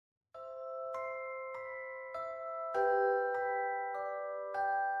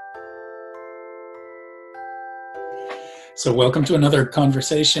So welcome to another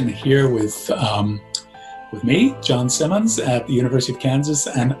conversation here with me, John Simmons, at the University of Kansas,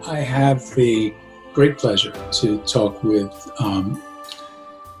 and I have the great pleasure to talk with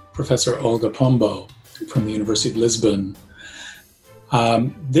Professor Olga Pombo from the University of Lisbon.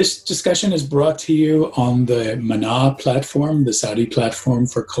 This discussion is brought to you on the Mana platform, the Saudi platform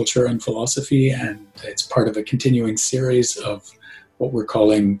for culture and philosophy, and it's part of a continuing series of what we're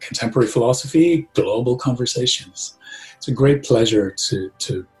calling contemporary philosophy, global conversations. It's a great pleasure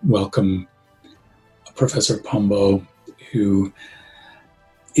to welcome Professor Pombo, who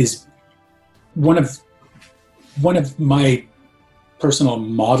is one of my personal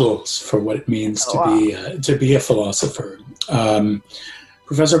models for what it means to be a philosopher.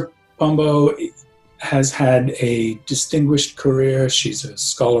 Professor Pombo has had a distinguished career. She's a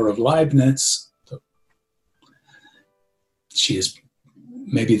scholar of Leibniz. She is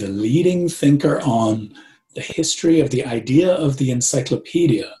maybe the leading thinker on the history of the idea of the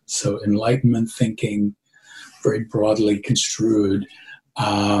encyclopedia, so Enlightenment thinking, very broadly construed.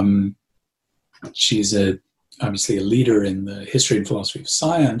 She's obviously a leader in the history and philosophy of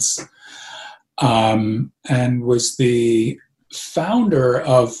science, and was the founder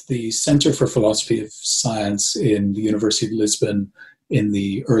of the Center for Philosophy of Science in the University of Lisbon in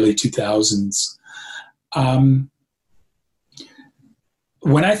the early 2000s.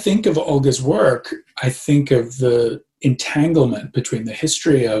 When I think of Olga's work, I think of the entanglement between the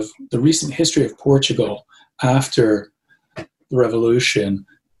recent history of Portugal after the revolution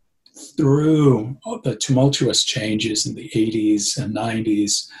through the tumultuous changes in the 80s and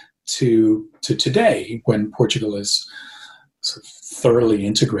 90s to today, when Portugal is sort of thoroughly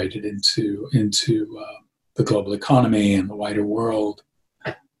integrated into the global economy and the wider world.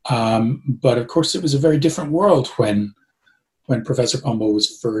 But of course, it was a very different world when Professor Pombo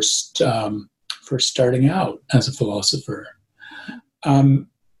was first starting out as a philosopher.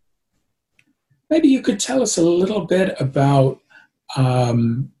 Maybe you could tell us a little bit about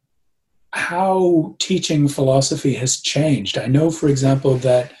how teaching philosophy has changed. I know, for example,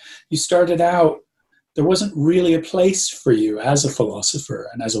 that you started out, there wasn't really a place for you as a philosopher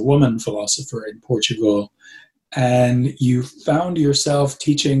and as a woman philosopher in Portugal, and you found yourself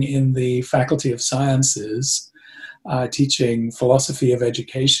teaching in the Faculty of Sciences, teaching philosophy of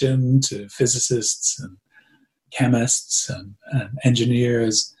education to physicists and chemists and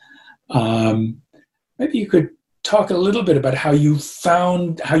engineers. Maybe you could talk a little bit about how you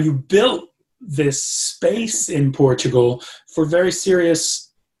built this space in Portugal for very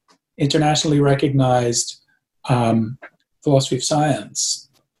serious, internationally recognized philosophy of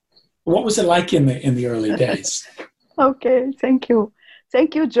science. What was it like in the early days? Okay, thank you.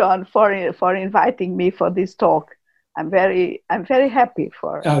 Thank you, John, for inviting me for this talk. I'm very happy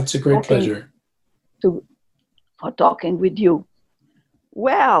for. It's a great pleasure for talking with you.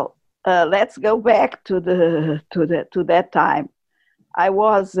 Well, let's go back to that time. I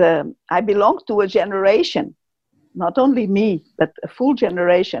belong to a generation, not only me, but a full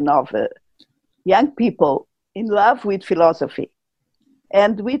generation of young people in love with philosophy,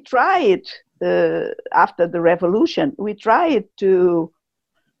 and we tried after the revolution. We tried to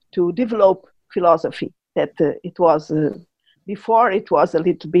develop philosophy. That it was before it was a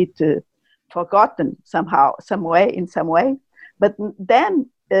little bit forgotten somehow, some way, but then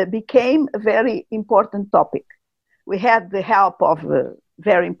became a very important topic. We had the help of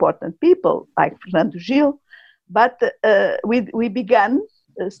very important people like Fernando Gil, but we began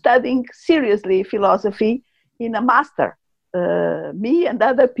studying seriously philosophy in a master. Me and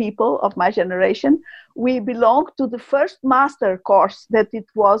other people of my generation, we belonged to the first master course that it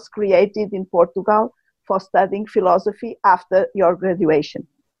was created in Portugal for studying philosophy after your graduation.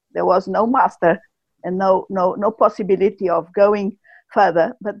 There was no master and no possibility of going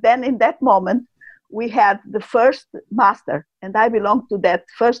further. But then in that moment, we had the first master, and I belonged to that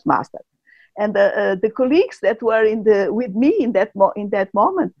first master. And the colleagues that were with me in that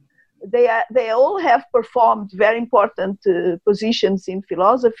moment, they all have performed very important positions in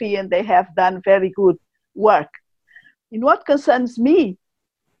philosophy, and they have done very good work. In what concerns me,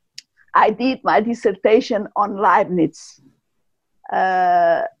 I did my dissertation on Leibniz.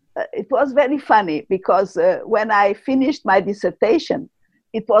 It was very funny because when I finished my dissertation,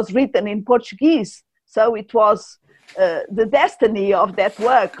 it was written in Portuguese. So it was the destiny of that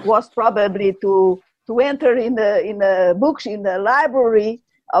work was probably to enter in the library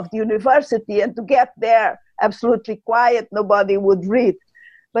of the university and to get there absolutely quiet, nobody would read.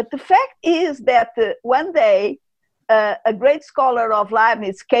 But the fact is that one day, a great scholar of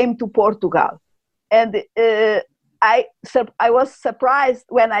Leibniz came to Portugal, and I was surprised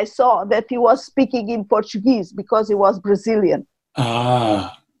when I saw that he was speaking in Portuguese because he was Brazilian.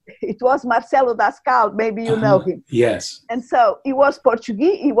 Ah. It was Marcelo Dascal, maybe you know him. Yes. And so he was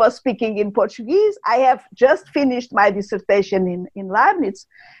Portuguese, he was speaking in Portuguese. I have just finished my dissertation in Leibniz.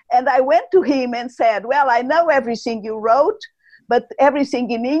 And I went to him and said, well, I know everything you wrote, but everything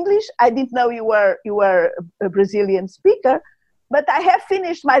in English. I didn't know you were a Brazilian speaker, but I have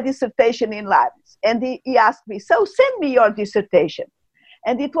finished my dissertation in Leibniz. And he asked me, so send me your dissertation.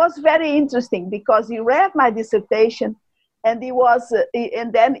 And it was very interesting because he read my dissertation. And he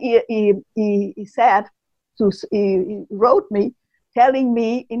said, he wrote me, telling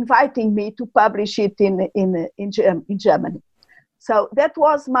me, inviting me to publish it in Germany. So that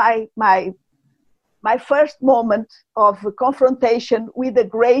was my first moment of confrontation with a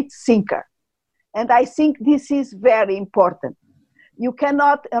great thinker. And I think this is very important. You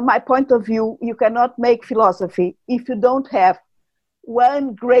cannot, in my point of view, you cannot make philosophy if you don't have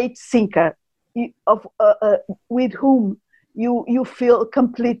one great thinker with whom you feel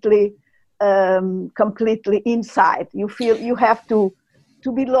completely inside. You feel you have to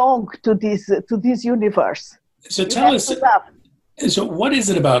belong to this universe. So tell us. So what is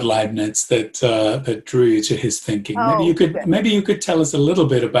it about Leibniz that drew you to his thinking? Maybe you could tell us a little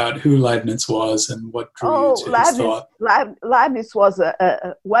bit about who Leibniz was and what drew you to his thought. Leibniz was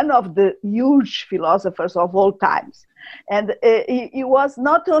one of the huge philosophers of all times, and he was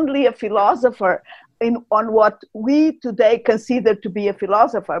not only a philosopher on what we today consider to be a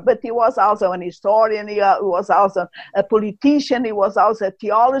philosopher, but he was also an historian, he was also a politician, he was also a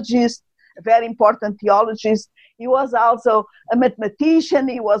theologist, a very important theologist. He was also a mathematician,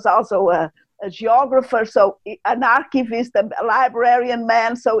 he was also a geographer, so an archivist, a librarian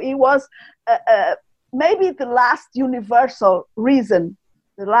man. So he was maybe the last universal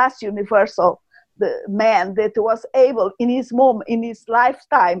the man that was able in his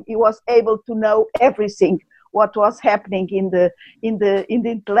lifetime, he was able to know everything what was happening in the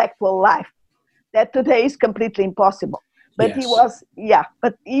intellectual life. That today is completely impossible. But yes.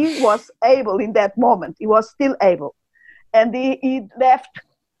 He was able in that moment. He was still able, and he left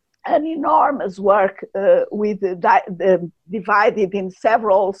an enormous work divided in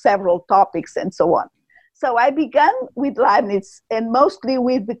several topics and so on. So I began with Leibniz and mostly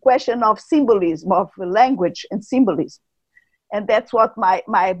with the question of symbolism, of language and symbolism. And that's what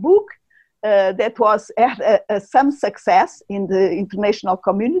my book, that was some success in the international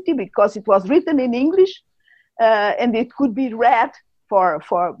community because it was written in English and it could be read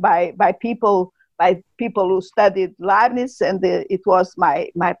by people who studied Leibniz, and it was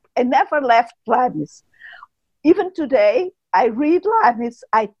I never left Leibniz. Even today, I read Leibniz.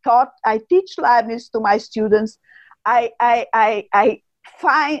 I teach Leibniz to my students. I'm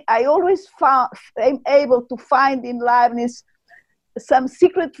able to find in Leibniz some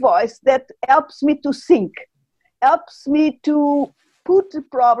secret voice that helps me to think, helps me to put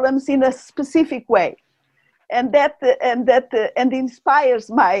problems in a specific way, and inspires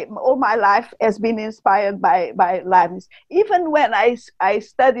all my life has been inspired by Leibniz. Even when I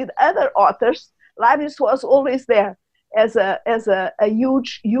studied other authors, Leibniz was always there as a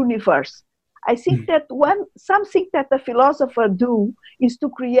huge universe. I think that something that a philosopher do is to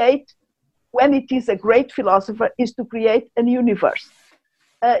create, when it is a great philosopher, is to create a universe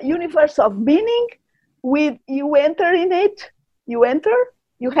of meaning. With you enter in it, you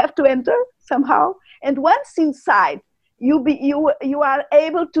have to enter somehow, and once inside, you are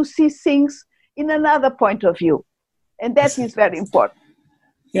able to see things in another point of view, and that is very important.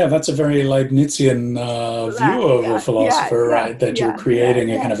 Yeah, that's a very Leibnizian view of a philosopher, right? That you're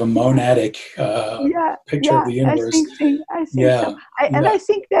creating a kind of a monadic picture of the universe. I think so. I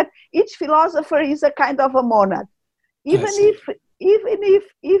think that each philosopher is a kind of a monad, even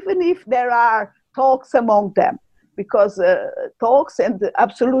if there are talks among them, because talks and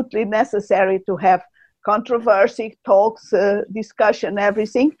absolutely necessary to have controversy, talks, discussion,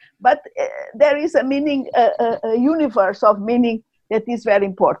 everything. But there is a meaning, a universe of meaning that is very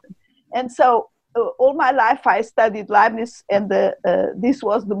important. And so all my life I studied Leibniz, and this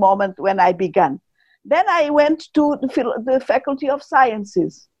was the moment when I began. Then I went to the Faculty of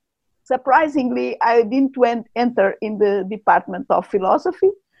Sciences. Surprisingly, I didn't enter in the Department of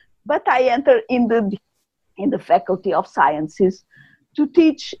Philosophy, but I entered in the Faculty of Sciences to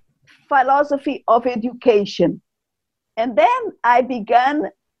teach philosophy of education. And then I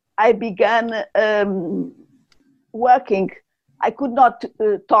began working. I could not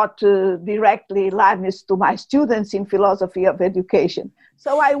taught directly Leibniz to my students in philosophy of education.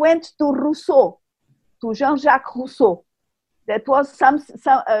 So I went to Rousseau, to Jean-Jacques Rousseau. That was some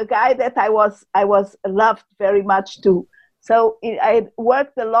a guy that I was loved very much too. So I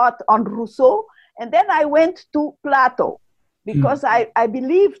worked a lot on Rousseau, and then I went to Plato, because I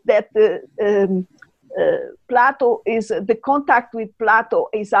believe that Plato is the contact with Plato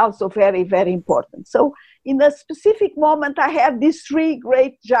is also very, very important. So in a specific moment, I have these three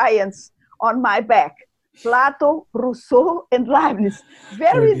great giants on my back: Plato, Rousseau, and Leibniz.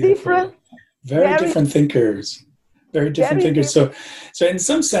 Very different. Very different thinkers. Very different thinkers. So in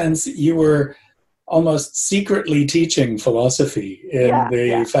some sense, you were almost secretly teaching philosophy in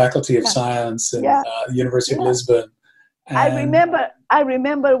the Faculty of Science in the University of Lisbon. And I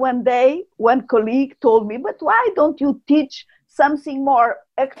remember one day, one colleague told me, but why don't you teach something more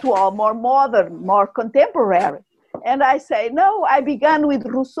actual, more modern, more contemporary? And I say, no, I began with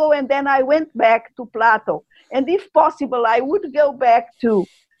Rousseau and then I went back to Plato. And if possible, I would go back too,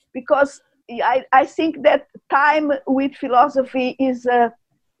 because I think that time with philosophy is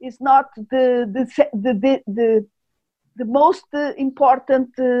not the most important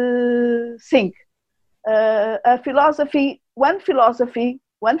thing.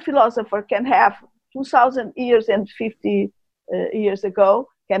 One philosopher can have 2,000 years and 50 years ago,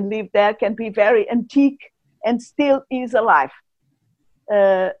 can live there, can be very antique, and still is alive.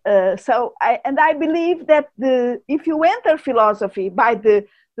 So I believe that if you enter philosophy by the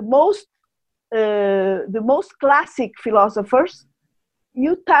most classic philosophers,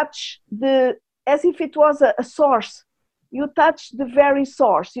 you touch as if it was a source. You touch the very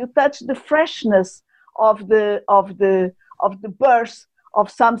source. You touch the freshness of the birth of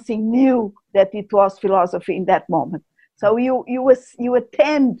something new, that it was philosophy in that moment. So you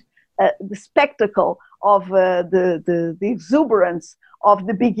attend the spectacle of the exuberance of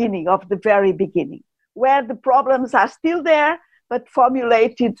the beginning, of the very beginning, where the problems are still there, but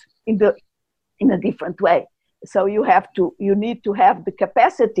formulated in a different way. So you need to have the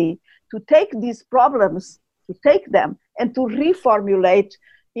capacity to take these problems, to take them and to reformulate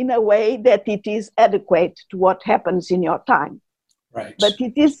in a way that it is adequate to what happens in your time. Right. But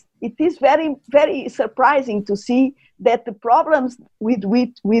it is very, very surprising to see that the problems with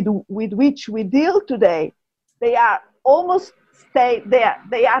which we deal today, they are almost stay there.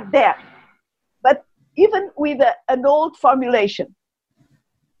 They are there. But even with an old formulation,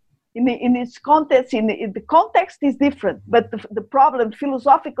 in its context, the context is different, but the problem,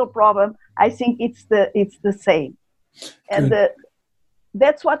 philosophical problem, I think it's the same. And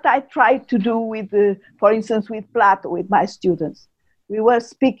that's what I try to do for instance, with Plato, with my students. We were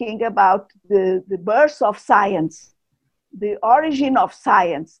speaking about the birth of science, the origin of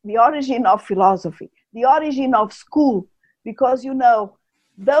science, the origin of philosophy, the origin of school, because,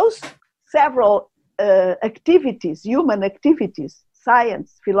 those several activities, human activities,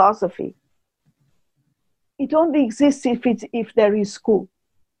 science, philosophy, it only exists if there is school.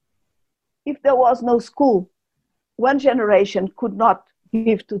 If there was no school, one generation could not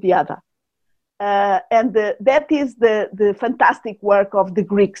give to the other. And that is the fantastic work of the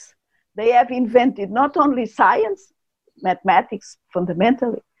Greeks. They have invented not only science, mathematics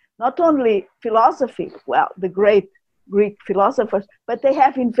fundamentally, not only philosophy, the great Greek philosophers, but they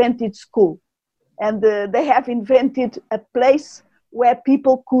have invented school. And they have invented a place where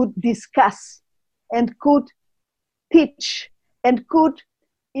people could discuss and could teach and could,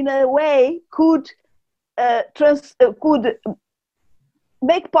 in a way, could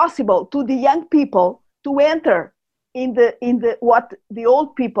make possible to the young people to enter in the what the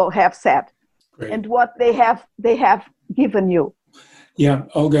old people have said. Great. And what they have given you. Yeah,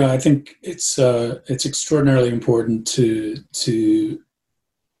 Olga, I think it's extraordinarily important to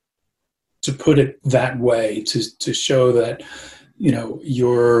put it that way, to show that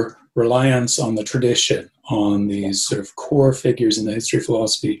your reliance on the tradition, on these sort of core figures in the history of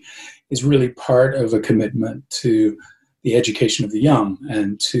philosophy, is really part of a commitment to the education of the young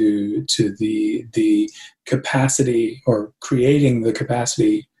and to the capacity, or creating the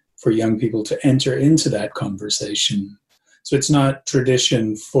capacity for young people to enter into that conversation. So it's not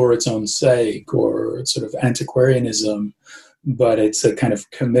tradition for its own sake or sort of antiquarianism, but it's a kind of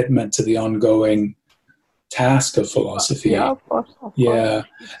commitment to the ongoing task of philosophy. Yeah, of course. Yeah,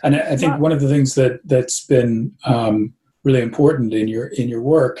 and I think one of the things that's been really important in your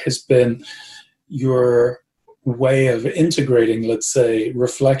work has been your way of integrating, let's say,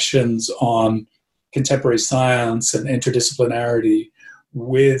 reflections on contemporary science and interdisciplinarity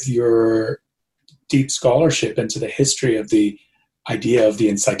with your deep scholarship into the history of the idea of the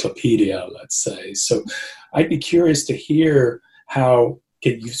encyclopedia, let's say. So I'd be curious to hear how,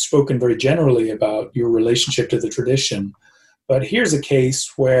 you've spoken very generally about your relationship to the tradition, but here's a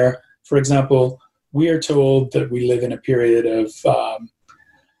case where, for example, we are told that we live in a period of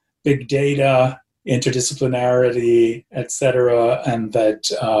big data, interdisciplinarity, etc., and that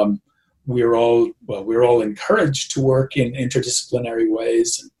we're all encouraged to work in interdisciplinary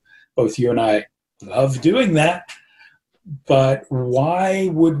ways. Both you and I love doing that. But why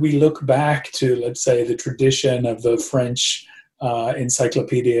would we look back to, let's say, the tradition of the French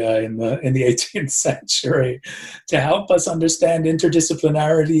encyclopedia in the 18th century to help us understand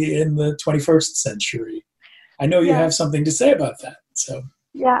interdisciplinarity in the 21st century? I know you have something to say about that. So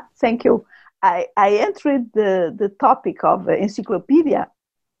yeah, thank you. I entered the topic of encyclopedia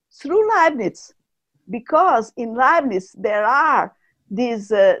through Leibniz, because in Leibniz there are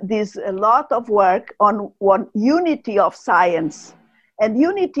this a lot of work on unity of science, and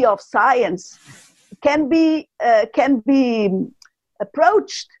unity of science can be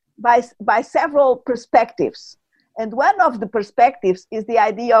approached by several perspectives. And one of the perspectives is the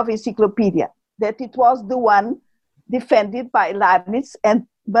idea of encyclopedia, that it was the one defended by Leibniz and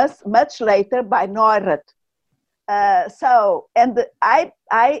much later by Neurath.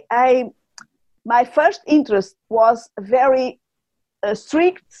 My first interest was a very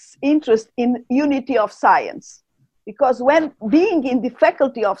strict interest in unity of science, because when being in the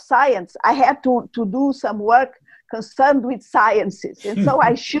faculty of science, I had to do some work concerned with sciences, and so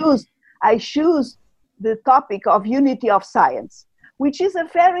I choose the topic of unity of science, which is a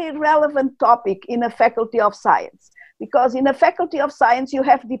very relevant topic in a faculty of science. Because in a faculty of science, you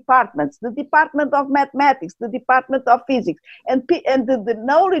have departments, the department of mathematics, the department of physics, and the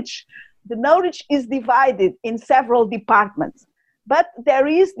knowledge is divided in several departments. But there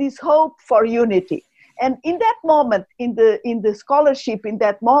is this hope for unity. And in that moment, in the scholarship, in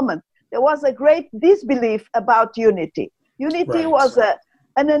that moment, there was a great disbelief about unity. Unity was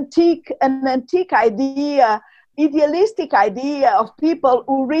an antique idea, idealistic idea of people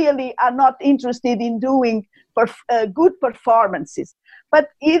who really are not interested in doing good performances. But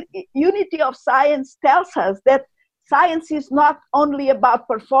unity of science tells us that science is not only about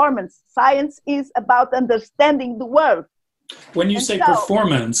performance. Science is about understanding the world. When you say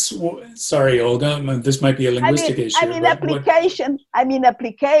performance, sorry, Olga, this might be a linguistic issue. I mean application.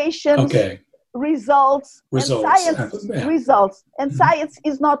 Applications. Okay. Results. And science results. And science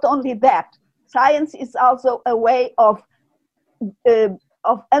is not only that. Science is also a way of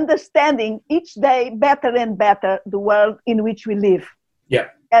understanding each day better and better the world in which we live. Yeah.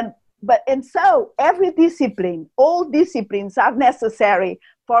 And so every discipline, all disciplines are necessary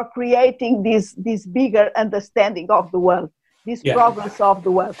for creating this bigger understanding of the world, this progress of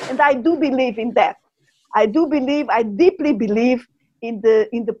the world. And I do believe in that. I deeply believe in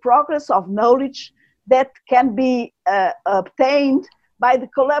the progress of knowledge that can be obtained by the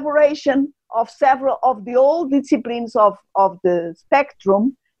collaboration of several of the old disciplines of the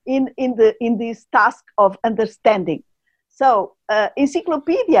spectrum in this task of understanding. So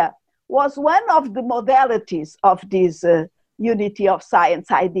encyclopedia was one of the modalities of this unity of science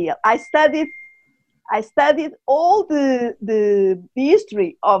idea. I studied all the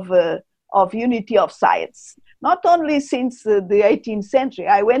history of unity of science, not only since the 18th century.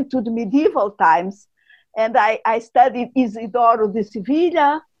 I went to the medieval times, and I studied Isidoro de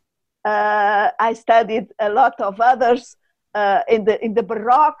Sevilla. I studied a lot of others in the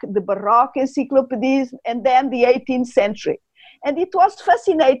Baroque encyclopedias, and then the 18th century. And it was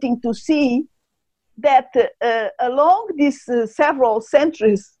fascinating to see that along these several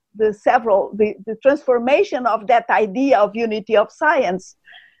centuries, the transformation of that idea of unity of science,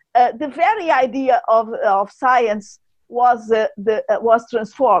 the very idea of science was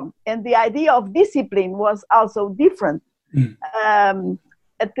transformed, and the idea of discipline was also different.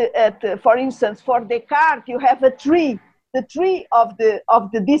 For instance, for Descartes, you have the tree of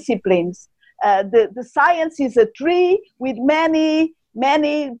the disciplines. The science is a tree with many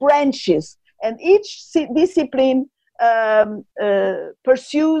branches, and each discipline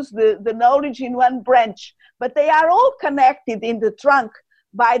pursues the knowledge in one branch, but they are all connected in the trunk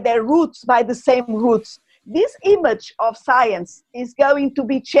by their roots, by the same roots. This image of science is going to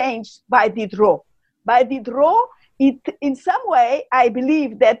be changed by Diderot. By Diderot, in some way, I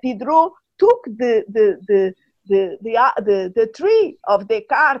believe that Diderot took the tree of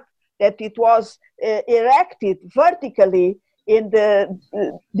Descartes, that it was erected vertically in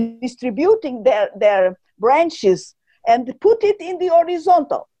distributing their branches, and put it in the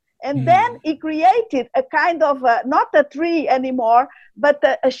horizontal. And then he created a kind of, not a tree anymore, but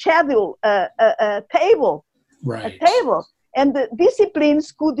a schedule, a table. Right. A table. And the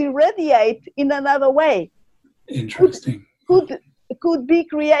disciplines could irradiate in another way. Interesting. Could be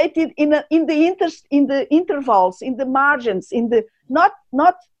created in the intervals, in the margins, in the not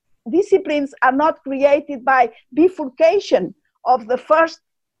disciplines are not created by bifurcation of the first.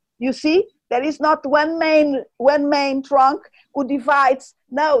 You see, there is not one main trunk who divides.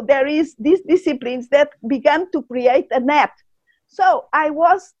 No, there is these disciplines that began to create a net. So I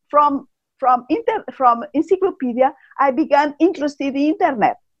was from encyclopedia, I began interested in the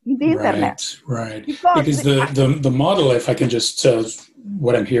internet. Right. Because the model, if I can just,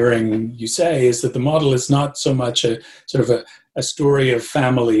 what I'm hearing you say is that the model is not so much a sort of a story of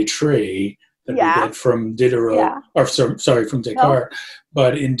family tree that we get from Diderot, or sorry, from Descartes,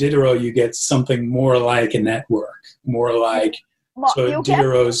 but in Diderot you get something more like a network, more like, so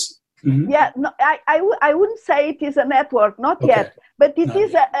Diderot's... Mm-hmm. Yeah, no, I wouldn't say it is a network, not yet, but it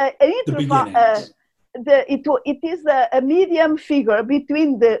is it is a medium figure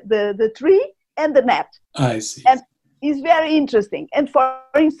between the tree and the net. I see. And it's very interesting. And for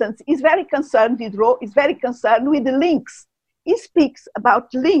instance, Diderot is very concerned with the links. He speaks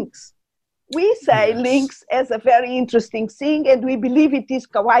about links. We say links as a very interesting thing, and we believe it is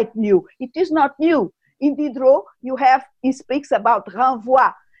quite new. It is not new. In Diderot, he speaks about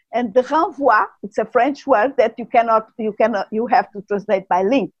renvoi. And the renvoi, it's a French word that you have to translate by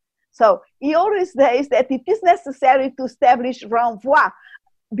link. So he always says that it is necessary to establish renvoi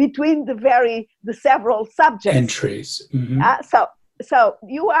between the several subjects. Entries. Mm-hmm. So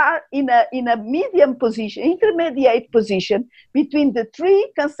you are in a medium position, intermediate position between the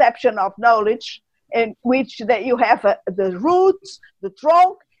three conception of knowledge, in which you have the roots, the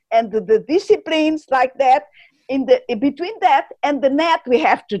trunk, and the disciplines like that. Between that and the net we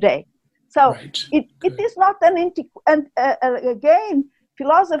have today. So it is not again,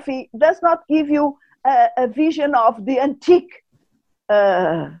 philosophy does not give you a vision of the antique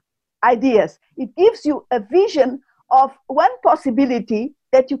ideas. It gives you a vision of one possibility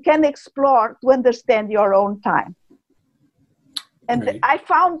that you can explore to understand your own time. And I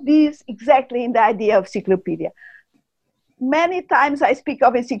found this exactly in the idea of encyclopedia. Many times I speak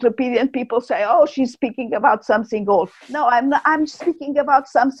of encyclopedia and people say, oh, she's speaking about something old. No, I'm not. I'm speaking about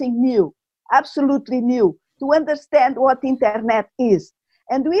something new, absolutely new, to understand what internet is.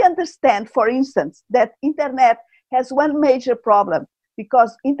 And we understand, for instance, that internet has one major problem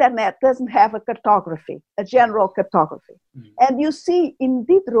because internet doesn't have a cartography, a general cartography. Mm-hmm. And you see in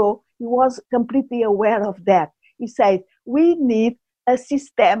Diderot, he was completely aware of that. He said, we need a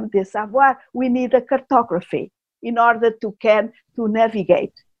système de savoir, we need a cartography in order to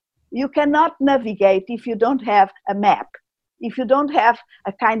navigate. You cannot navigate if you don't have a map, if you don't have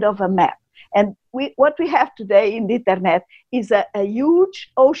a kind of a map. And what we have today in the internet is a huge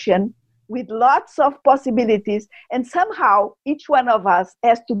ocean with lots of possibilities, and somehow each one of us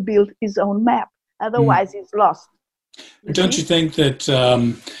has to build his own map, otherwise it's lost. Don't you think that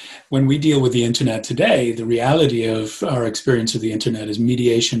when we deal with the internet today, the reality of our experience of the internet is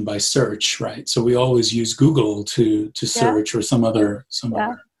mediation by search, right? So we always use Google to search or some other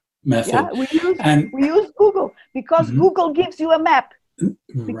method. Yeah, we use Google because Google gives you a map.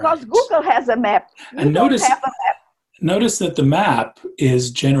 Because Google has a map. You don't have a map. Notice that the map is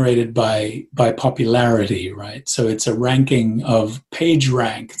generated by popularity, right? So it's a ranking of page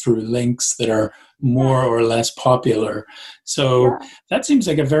rank through links that are more or less popular. So that seems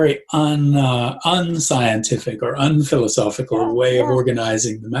like a very unscientific or unphilosophical way of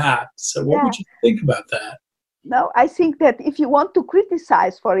organizing the map. So what would you think about that? No, I think that if you want to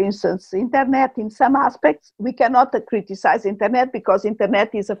criticize, for instance, internet in some aspects, we cannot criticize internet because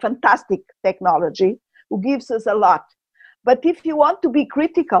internet is a fantastic technology who gives us a lot. But if you want to be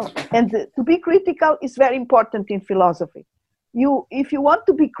critical, and to be critical is very important in philosophy. If you want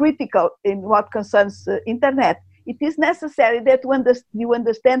to be critical in what concerns internet, it is necessary that you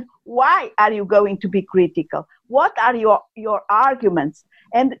understand why are you going to be critical? What are your arguments?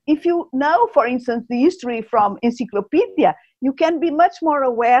 And if you know, for instance, the history from encyclopedia, you can be much more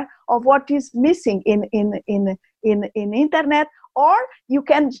aware of what is missing in internet, or you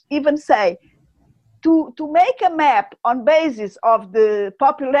can even say, to make a map on basis of the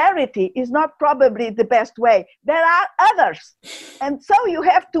popularity is not probably the best way. There are others. And so you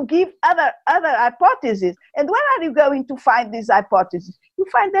have to give other hypotheses. And where are you going to find these hypotheses? You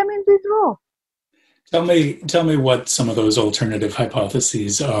find them in Diderot. Tell me what some of those alternative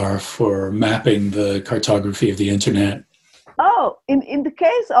hypotheses are for mapping the cartography of the internet. Oh, in the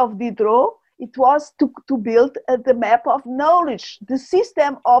case of Diderot, it was to build the map of knowledge, the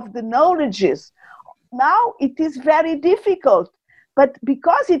system of the knowledges. Now it is very difficult, but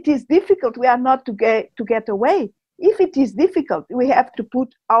because it is difficult, we are not to get away. If it is difficult, we have to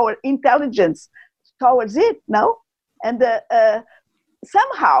put our intelligence towards it, no? And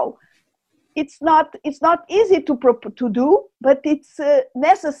somehow it's not easy to do, but it's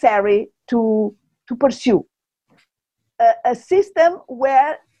necessary to pursue a system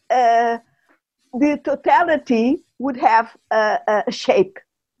where the totality would have a shape.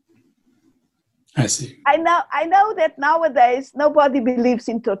 I see. I know that nowadays nobody believes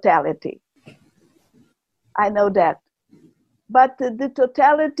in totality. I know that. But the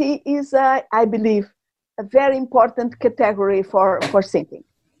totality is, I believe, a very important category for thinking.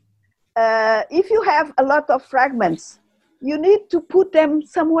 If you have a lot of fragments, you need to put them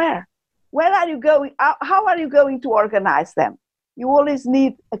somewhere. Where are you going? How are you going to organize them? You always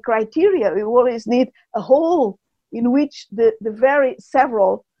need a criteria. You always need a whole in which the very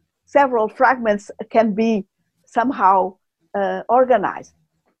several fragments can be somehow organized.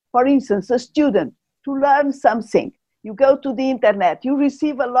 For instance, a student, to learn something, you go to the internet, you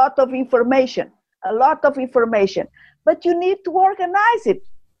receive a lot of information, but you need to organize it.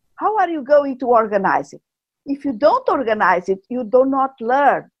 How are you going to organize it? If you don't organize it, you do not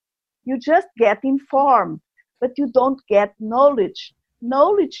learn. You just get informed, but you don't get knowledge.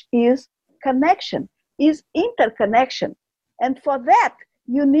 Knowledge is connection, is interconnection. And for that,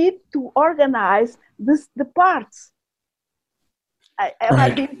 you need to organize the parts. Am I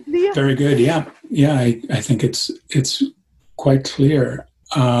being clear? Very good. Yeah. I think it's quite clear.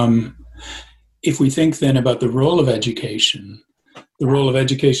 If we think then about the role of education, the role of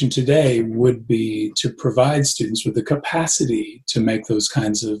education today would be to provide students with the capacity to make those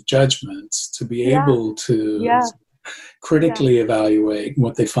kinds of judgments, to be able to critically evaluate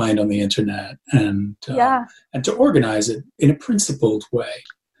what they find on the internet, and to organize it in a principled way.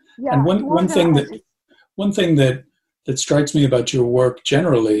 And one thing that strikes me about your work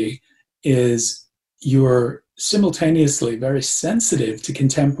generally is you're simultaneously very sensitive to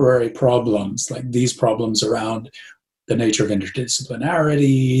contemporary problems, like these problems around the nature of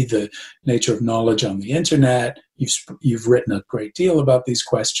interdisciplinarity, the nature of knowledge on the internet. You've written a great deal about these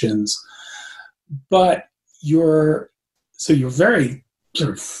questions, but you're very sort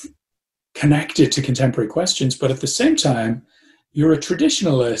of connected to contemporary questions, but at the same time, you're a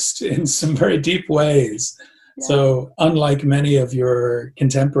traditionalist in some very deep ways. Yeah. So unlike many of your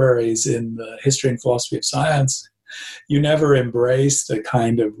contemporaries in the history and philosophy of science, you never embraced a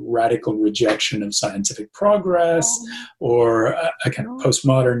kind of radical rejection of scientific progress or a kind of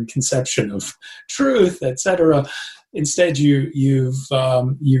postmodern conception of truth, etc. Instead, you've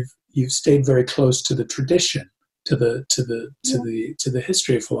stayed very close to the tradition, to the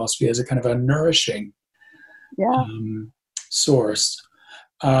history of philosophy as a kind of a nourishing source.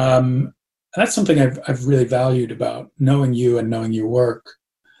 That's something I've really valued about knowing you and knowing your work.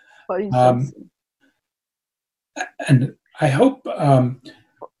 For instance. And I hope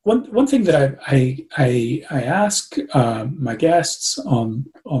one thing that I ask my guests on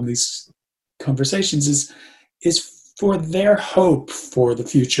these conversations is for their hope for the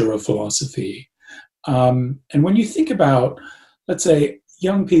future of philosophy. And when you think about, let's say,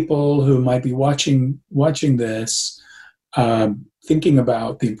 young people who might be watching this, thinking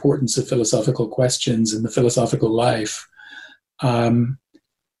about the importance of philosophical questions in the philosophical life,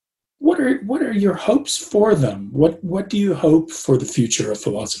 what are your hopes for them? What do you hope for the future of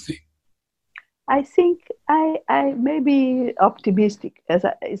philosophy? I think I may be optimistic.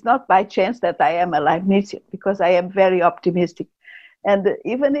 It's not by chance that I am a Leibnizian, because I am very optimistic. And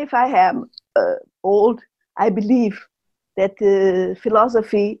even if I am old, I believe that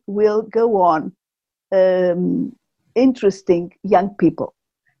philosophy will go on interesting young people,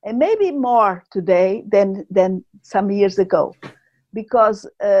 and maybe more today than some years ago. Because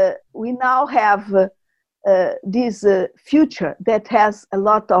we now have this future that has a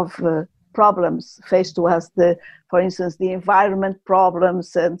lot of problems faced to us, for instance, the environment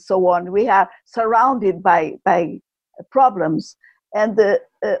problems and so on. We are surrounded by problems, and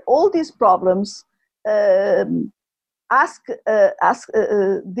all these problems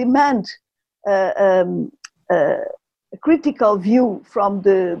demand a critical view from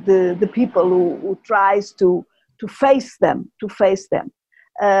the people who tries to face them.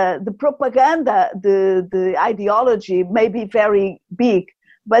 The propaganda, the ideology may be very big,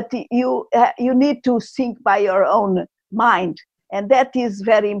 but you need to think by your own mind, and that is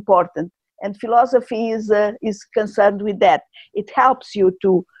very important. And philosophy is concerned with that. It helps you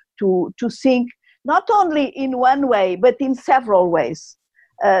to think not only in one way, but in several ways,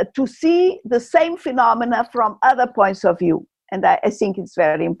 to see the same phenomena from other points of view. And I think it's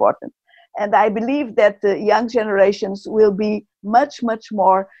very important. And I believe that the young generations will be much, much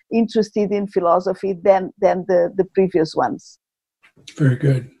more interested in philosophy than the previous ones. Very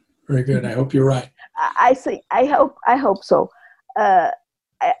good. Very good. I hope you're right. I hope so.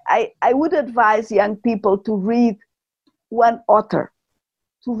 I would advise young people to read one author,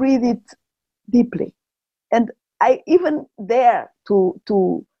 to read it deeply. And I even dare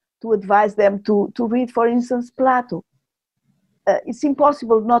to advise them to read, for instance, Plato. It's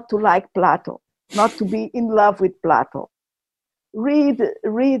impossible not to like Plato, not to be in love with Plato. Read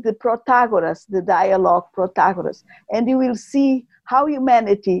the Protagoras, the dialogue Protagoras, and you will see how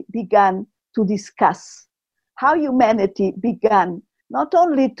humanity began to discuss, how humanity began not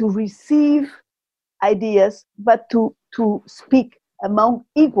only to receive ideas, but to speak among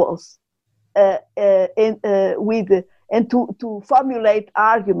equals, and to formulate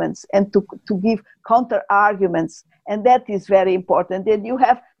arguments and to give counter arguments. And that is very important. And you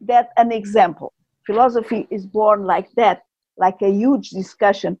have that an example. Philosophy is born like that, like a huge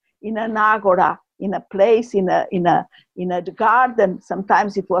discussion in an agora, in a place, in a garden.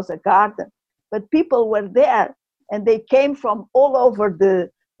 Sometimes it was a garden, but people were there, and they came from all over the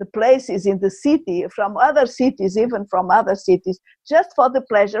places in the city, from other cities, even from other cities, just for the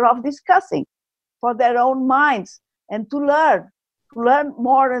pleasure of discussing, for their own minds, and to learn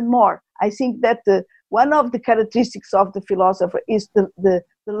more and more. I think that one of the characteristics of the philosopher is the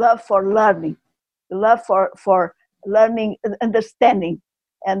love for learning, the love for learning and understanding,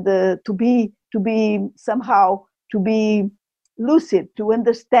 and to be somehow to be lucid, to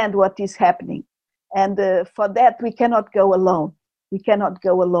understand what is happening. And for that, we cannot go alone. We cannot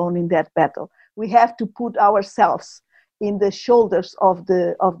go alone in that battle. We have to put ourselves in the shoulders of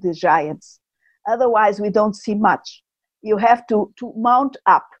the giants. Otherwise, we don't see much. You have to mount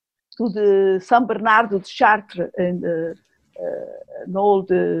up to the Saint Bernardo de Chartres, an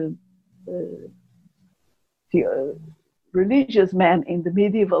old religious man in the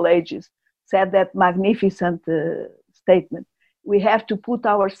medieval ages, said that magnificent statement. We have to put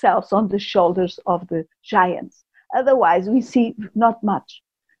ourselves on the shoulders of the giants. Otherwise, we see not much.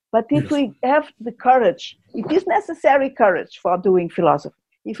 But if we have the courage, it is necessary courage for doing philosophy.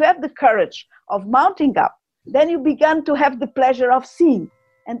 If you have the courage of mounting up, then you begin to have the pleasure of seeing.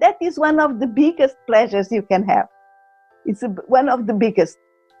 And that is one of the biggest pleasures you can have. It's one of the biggest.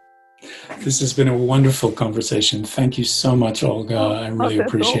 This has been a wonderful conversation. Thank you so much, Olga. I really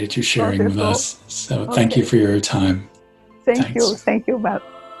appreciate you sharing with us. So thank you for your time. Thank you, Matt.